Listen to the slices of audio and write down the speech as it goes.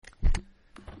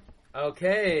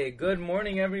Okay, good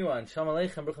morning everyone. Shalom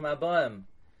Aleichem, Bruchim Habayim.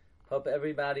 Hope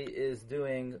everybody is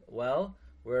doing well.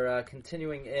 We're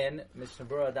continuing in Mishnah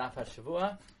Berurah Daf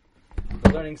HaShavua.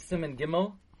 We're learning Siman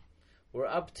Gimel. We're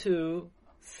up to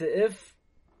Seif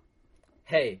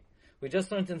Hey. We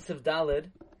just learned in Seif Dalid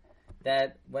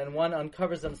that when one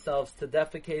uncovers themselves to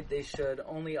defecate, they should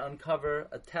only uncover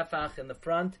a tefach in the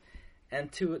front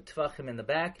and 2 tefachim in the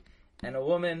back. And a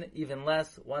woman, even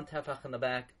less, 1 tefach in the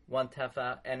back, 1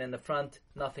 tefach, and in the front,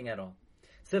 nothing at all.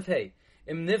 Sif Hey,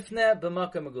 im nifne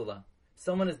b'maka megula.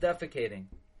 Someone is defecating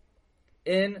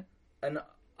in an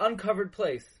uncovered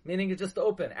place, meaning it's just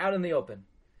open, out in the open.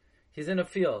 He's in a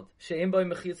field. She'im boy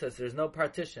mechitzas, there's no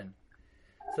partition.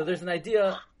 So there's an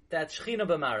idea that Shechina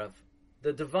b'marav,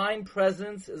 the divine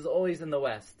presence is always in the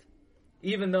west.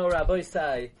 Even though Rabbi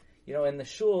say, in the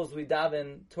shuls we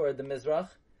daven toward the Mizrach,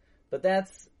 but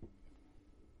that's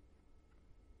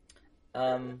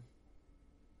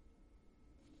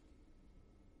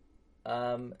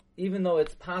even though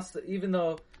it's possible, even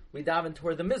though we daven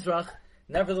toward the Mizrach,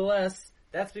 nevertheless,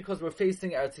 that's because we're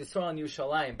facing Eretz Yisrael and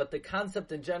Yerushalayim. But the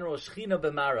concept in general, Shechina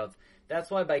b'marav. That's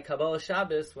why by Kabbalah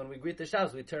Shabbos, when we greet the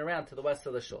Shabbos, we turn around to the west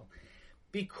of the shul.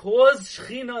 Because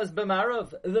Shechina is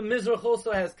b'marav, the Mizrach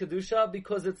also has Kedusha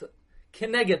because it's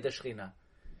keneged the Shechina.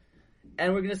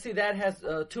 And we're going to see that has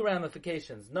 2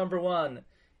 ramifications. Number 1,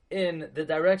 in the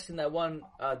direction that one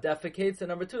defecates, and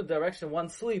number 2, the direction one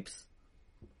sleeps.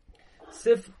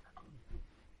 Sif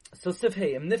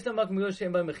hey, you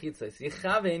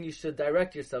should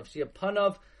direct yourself.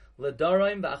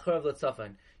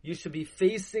 You should be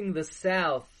facing the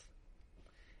south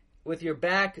with your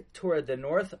back toward the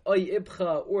north,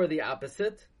 or the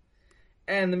opposite.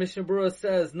 And the Mishnah Berurah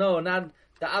says, no, not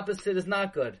the opposite is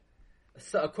not good.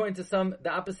 So according to some,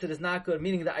 the opposite is not good,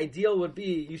 meaning the ideal would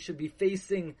be you should be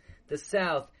facing the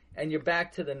south and your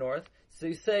back to the north. So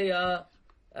you say, I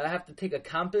have to take a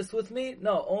compass with me?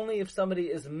 No, only if somebody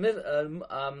is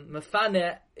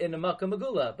mefane in a Makkah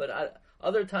Megula. But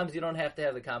other times you don't have to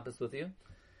have the compass with you.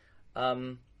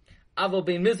 But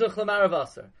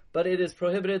it is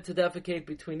prohibited to defecate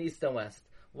between east and west.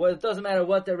 Well, it doesn't matter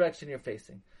what direction you're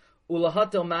facing.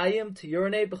 Ulahato mayim, to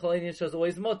urinate, b'chol is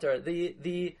always mutter.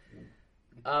 The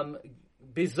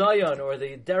bizayon, or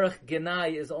the derech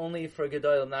genai, is only for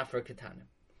gedolim, not for ketanim.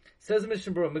 Says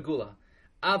Mishnah Berurah, Megula,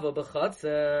 ava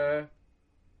b'chatzer,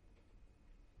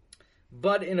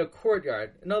 but in a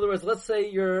courtyard. In other words, let's say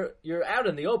you're out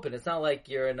in the open. It's not like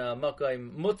you're in a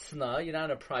makayim mutzna, you're not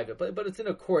in a private place, but it's in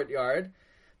a courtyard.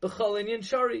 B'chol inyan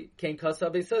shari, Kain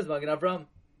Kasabe says, Magen Avram.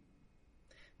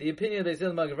 The opinion that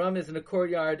says Magen Avram is in a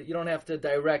courtyard, you don't have to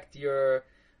direct your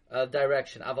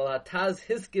direction. Aval hataz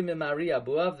hiskim Maria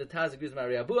Buav, the taz agrees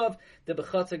Maria Buav, the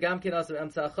b'chatzer gamkin aser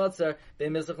emtza chatzer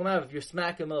be'mizrach l'marav. If you're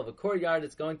smack in the middle of a courtyard,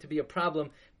 it's going to be a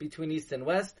problem between east and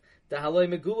west. The haloi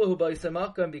megulahu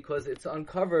ba'isamakom, because it's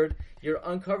uncovered, you're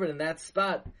uncovered in that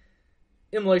spot.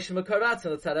 Im loishim akaratzah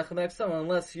l'tzadach l'meksam,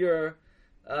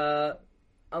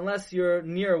 unless you're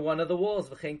near one of the walls.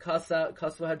 V'chein kasva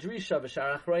hadrisha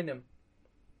v'shar achroinim.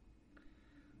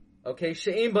 Okay,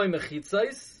 she'ein boy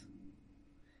mechitzais.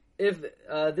 If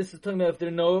this is talking about if there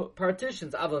are no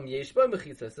partitions, avam yesh boy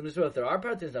mechitzais. And if there are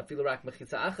partitions, afilu rak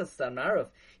mechitza achas sanarav.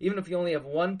 Even if you only have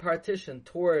one partition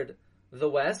toward the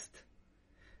west,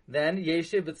 then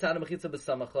yeshiv b'tzad mechitza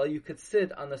b'samachla. You could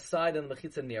sit on the side of the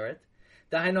mechitza near it.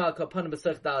 Dahainu al kapan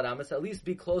b'sech dalad amas. At least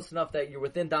be close enough that you're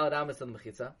within dalad amas of the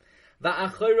mechitza.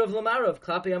 Va'achoyrav l'marav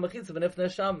klapi ha'mechitza v'nifnei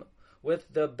sham, with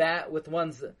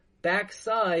one's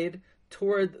backside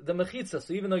toward the mechitza.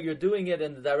 So even though you're doing it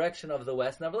in the direction of the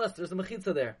west, nevertheless there's a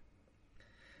mechitza there.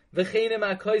 V'cheinim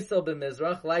ha'koisel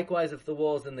b'mizrach. Likewise, if the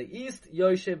wall is in the east,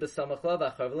 yoshe b'samachla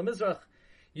v'acharv l'mizrach.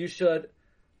 You should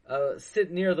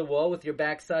sit near the wall with your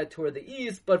backside toward the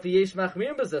east. But v'yesh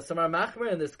machmir b'zeh, some are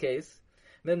machmir in this case.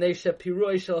 Because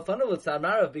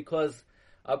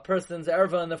a person's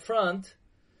erva in the front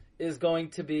is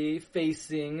going to be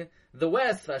facing the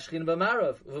west.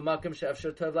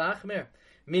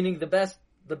 Meaning the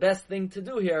best thing to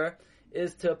do here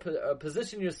is to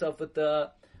position yourself with the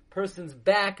person's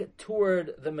back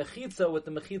toward the mechitza, with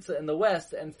the mechitza in the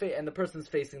west, and the person's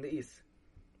facing the east.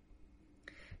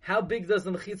 How big does the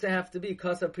mechitza have to be?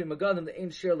 Kasa prima gadim, the ein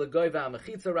shir legoiva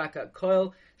mechitza raka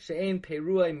koil she'ein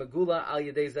peruay megula al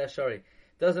yedei zeshari.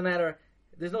 Doesn't matter.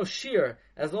 There's no shear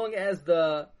as long as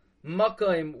the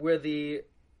makom where the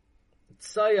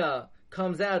tsaya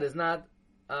comes out is not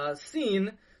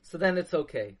seen. So then it's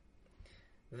okay.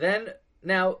 Then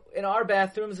now in our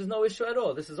bathrooms there's no issue at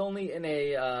all. This is only in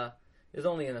a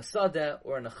sadeh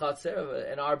or in a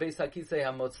chatzer. In our Beis HaKisei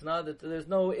HaMotzna, that there's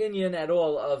no inyan at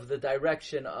all of the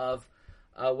direction of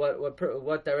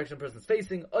what direction a person's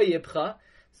facing. Oyibcha.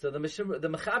 So the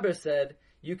Mechaber said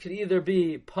you could either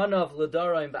be panav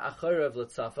l'daraim v'acharev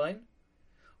l'tzafain,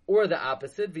 or the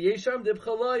opposite. V'yesharm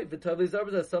dibchaloi v'tov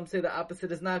lizarbaz. Some say the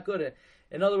opposite is not good.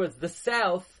 In other words, the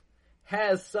south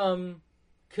has some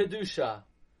kedusha,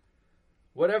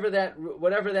 whatever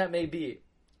that may be.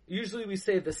 Usually we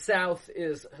say the south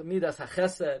is midas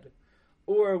hachesed,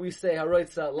 or we say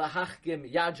haroitza lahachgim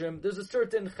yadrim. There's a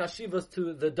certain chashivas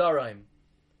to the daraim.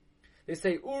 They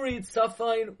say urid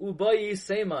safain ubayi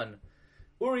seiman.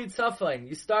 Urid safain.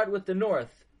 You start with the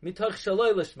north, mitoch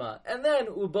shaloi lishma, and then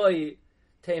ubayi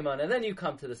teiman, and then you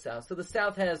come to the south. So the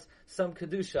south has some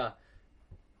kedusha.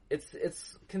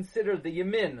 It's considered the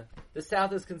yamin. The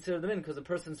south is considered the yamin because the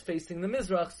person's facing the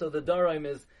mizrach, so the daraim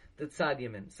is the tzad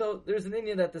yamin. So there's an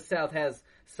Indian that the south has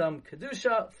some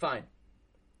kedusha. Fine.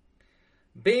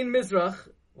 Bein mizrach.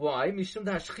 Why? Mishum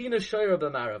da shchina shoyra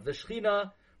b'marav. The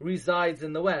shchina resides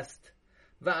in the west.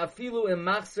 Va'afilu im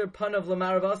machzer panav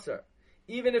l'marav aser.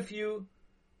 Even if you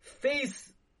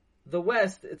face the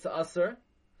west, it's aser.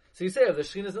 So you say, if the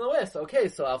Shekhinah is in the west, okay,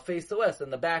 so I'll face the west,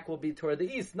 and the back will be toward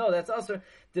the east. No, that's aser.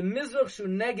 The mizrach shu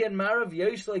neged marav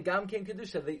yoishle gamken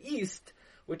kedusha. The east,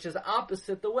 which is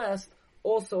opposite the west,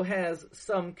 also has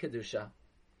some kedusha.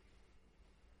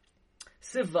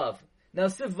 Sivvav. Now,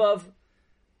 Sivvav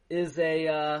is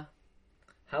a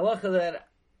halacha that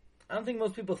I don't think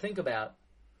most people think about,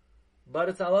 but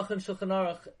it's halacha in Shulchan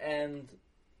Aruch, and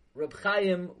Reb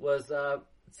Chaim was, it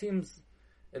seems,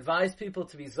 advised people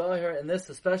to be zahir in this,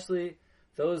 especially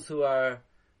those who are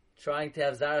trying to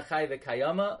have Zar Chai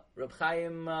V'Kayama. Reb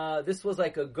Chaim, this was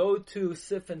like a go-to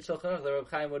sif in Shulchan Aruch that Reb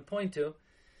Chaim would point to.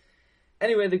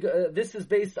 Anyway, this is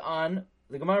based on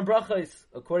the Gemara Brachos,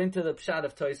 according to the Pshat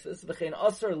of Tosfos. V'chein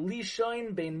asar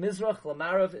lishoin bein mizrach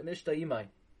l'marav imishta imai.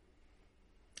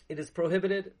 It is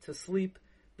prohibited to sleep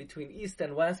between east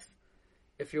and west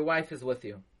if your wife is with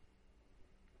you.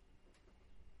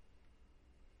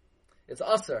 It's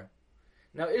asar.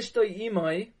 Now, ishtoi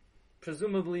imai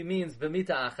presumably means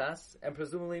b'mita achas, and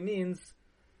presumably means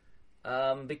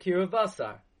b'kira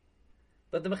basar.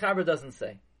 But the Mechaber doesn't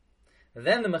say.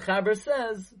 Then the Mechaber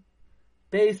says,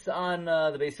 based on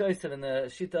the Beis Yosef and the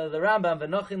Shita of the Rambam,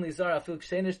 v'nochin lizar afil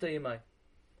k'shein ishtoi imai.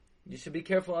 You should be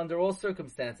careful under all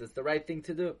circumstances, the right thing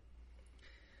to do.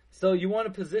 So you want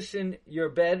to position your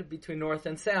bed between north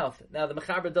and south. Now the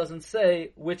Mechaber doesn't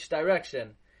say which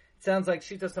direction. It sounds like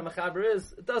Shitas HaMechaber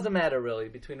is, it doesn't matter really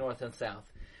between north and south.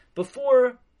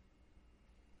 Before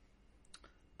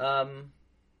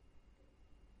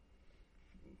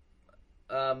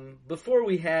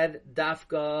we had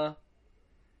Dafka,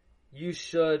 you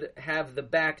should have the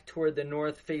back toward the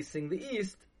north facing the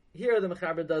east. Here the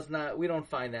Mechaber does not, we don't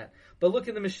find that. But look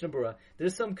in the Mishnah Berurah.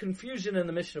 There's some confusion in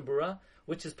the Mishnah Berurah,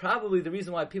 which is probably the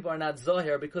reason why people are not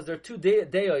Zohar, because there are two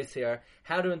deos here,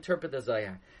 how to interpret the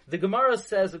Zohar. The Gemara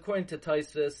says, according to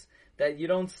Tosfos, that you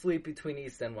don't sleep between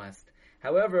east and west.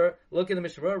 However, look in the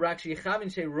Mishnah Berurah, Rakshi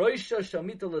Yechavin Shei Roisha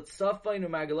Shamita L'Tzafayin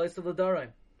U'Magalois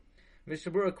L'Daraim.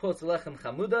 Mishnah Berurah quotes Lechem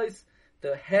Chamudais,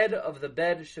 the head of the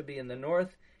bed should be in the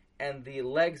north, and the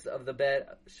legs of the bed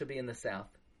should be in the south.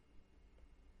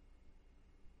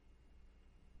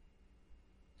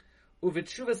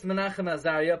 Uvitshuvas Menachem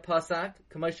Azariah Pasak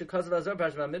K'Moshe Kozav Azar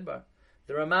Parshas Midbar.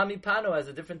 The Ramami Pano has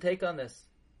a different take on this.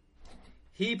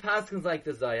 He paskins like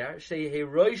the Zayar Sheyehi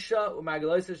Roisha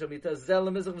U'Magaloisa Shamita Zel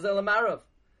Mizrach Zel Marav.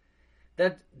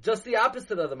 That just the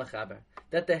opposite of the Mechaber.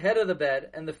 That the head of the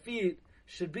bed and the feet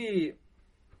should be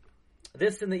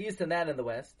this in the east and that in the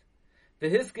west. The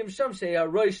Hiskim Sham Sheyehi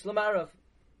Roish Lamarav.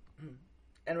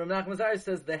 And Rav Nachman Azariah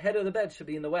says the head of the bed should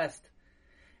be in the west.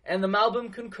 And the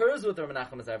Malbim concurs with Rav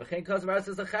Nachman Azariah.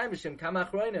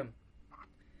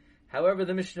 However,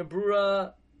 the Mishnah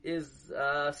Berurah is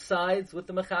sides with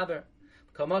the Mechaber.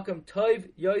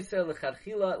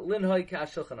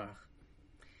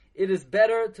 It is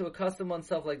better to accustom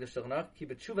oneself like the Shulchan Aruch.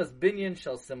 Keep it Shuvas Binyan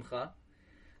Shel Simcha.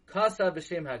 Kasa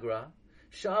B'Shem Hagra.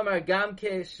 Shamar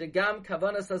Gamke Shegam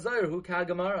Kavanas Azayr Hu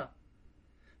Kagamara.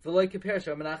 V'loy Kiper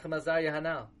Rav Nachman Azariah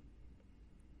Hanal.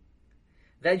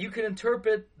 That you can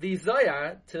interpret the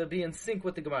Zayar to be in sync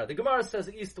with the Gemara. The Gemara says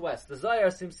east-west. The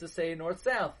Zayar seems to say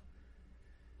north-south.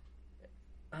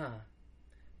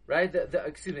 Right?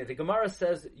 The Gemara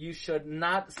says you should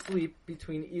not sleep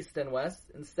between east and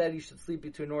west. Instead, you should sleep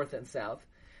between north and south.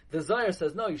 The Zayar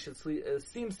says no, you should sleep,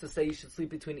 seems to say you should sleep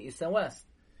between east and west.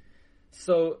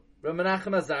 So, Rav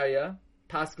Menachem Azariah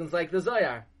paskins like the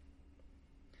Zayar.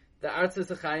 The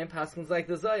Artzis Achayim paskins like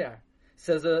the Zayar.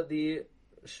 Says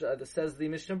the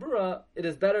Mishnah Berurah, it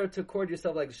is better to accord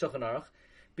yourself like the Shulchan Aruch.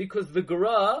 because the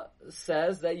Gemara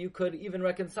says that you could even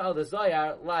reconcile the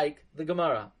Zohar like the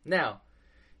Gemara. Now,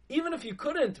 even if you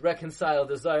couldn't reconcile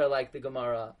the Zohar like the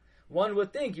Gemara, one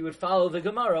would think you would follow the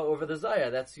Gemara over the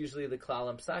Zohar. That's usually the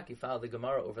Klal Psak, you follow the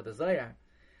Gemara over the Zohar.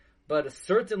 But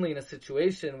certainly in a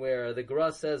situation where the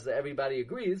Gemara says that everybody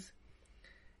agrees,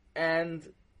 and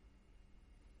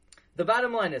the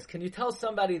bottom line is, can you tell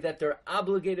somebody that they're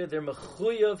obligated, they're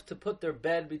mechuyev to put their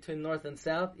bed between north and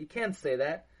south? You can't say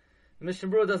that. The Mishnah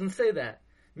Berurah doesn't say that.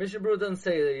 Mishnah Berurah doesn't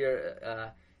say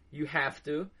that you have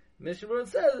to. Mishnah Berurah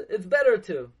says it's better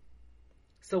to.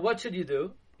 So what should you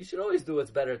do? You should always do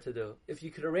what's better to do. If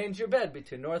you could arrange your bed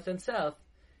between north and south,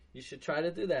 you should try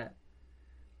to do that.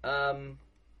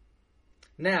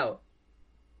 Now,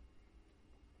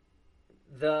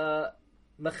 the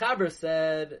Mechaber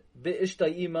said,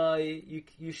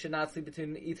 you should not sleep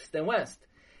between east and west.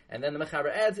 And then the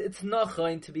Mechaber adds, it's not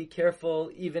going to be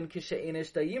careful, even kishe'in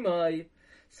ishtayimai.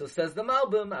 So says the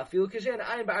Malbim, afil kishe'in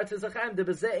ayin ba'artz zachaim, de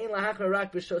beze'in lahachar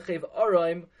rak b'shochev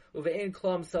oroim, uve'in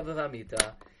klom savav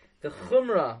amita. The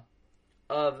chumrah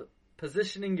of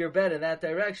positioning your bed in that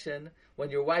direction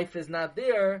when your wife is not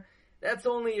there, that's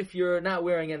only if you're not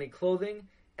wearing any clothing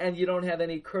and you don't have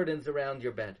any curtains around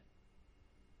your bed.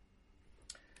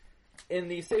 In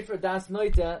the Sefer Das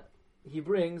Noita, he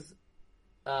brings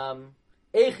says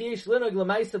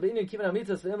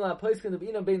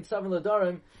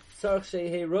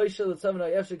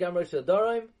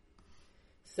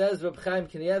Reb Chaim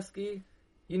Kanievsky,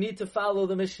 you need to follow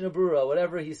the Mishnah Berurah.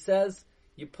 Whatever he says,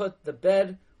 you put the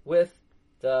bed with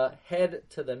the head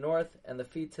to the north and the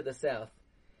feet to the south.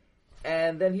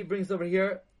 And then he brings over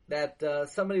here that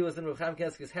somebody was in Reb Chaim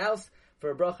Kanievsky's house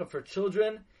for a bracha for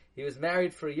children. He was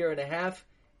married for a year and a half,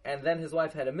 and then his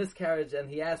wife had a miscarriage, and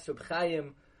he asked Reb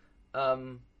Chaim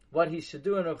what he should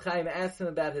do, and Reb Chaim asked him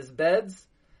about his beds,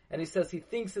 and he says he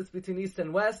thinks it's between east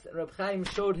and west, and Reb Chaim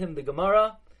showed him the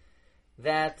Gemara,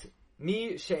 that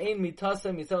mi she'ein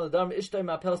mitasem mitzal adam ishtay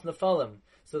ma'apels nefalim.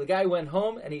 So the guy went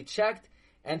home and he checked,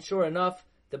 and sure enough,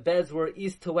 the beds were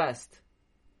east to west.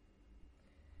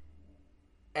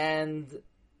 And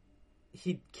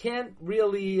he can't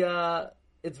really,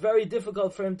 it's very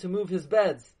difficult for him to move his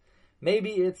beds.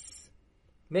 Maybe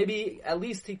at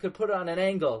least he could put it on an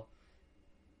angle.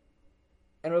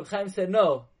 And Reb Chaim said,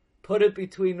 no, put it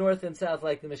between north and south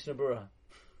like the Mishnah Berurah.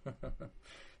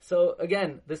 So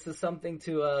again, this is something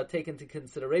to take into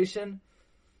consideration.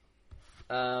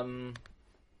 Let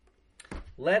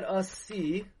us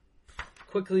see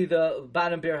quickly the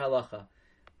bottom bear halacha.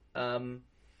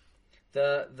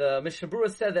 The Mishnah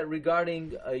Berurah said that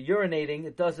regarding urinating,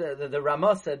 it does. The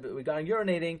Ramah said regarding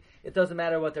urinating, it doesn't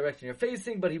matter what direction you're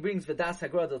facing. But he brings V'das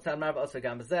Hagra Del Tzad Marav Asar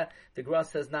Gam B'zeh. The Gemara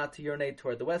says not to urinate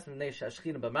toward the west. Mnei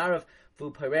Shashchina B'Marav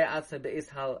V'u Parei Atzmai Be'is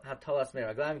Hatalas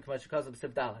Me'Raglayim K'ma Shekazah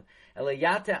B'Siv Dalet.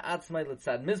 Elayate Atzmai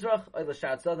L'Tzad Mizrach Oy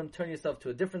L'Shat Zadim. Turn yourself to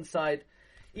a different side.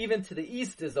 Even to the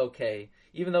east is okay.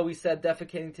 Even though we said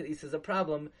defecating to the east is a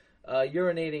problem,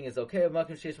 urinating is okay. The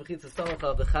minog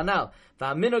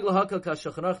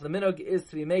is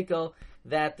to be makel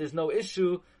that there's no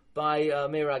issue by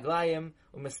meiraglayim.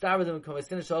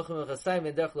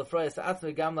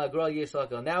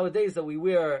 Nowadays that we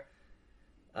wear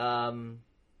some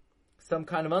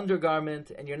kind of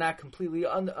undergarment and you're not completely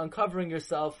uncovering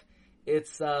yourself,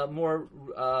 it's more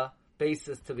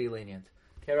basis to be lenient.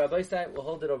 Okay, Rabbi Sai, we'll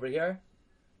hold it over here.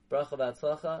 Bracha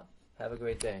v'atzlacha. Have a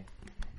great day.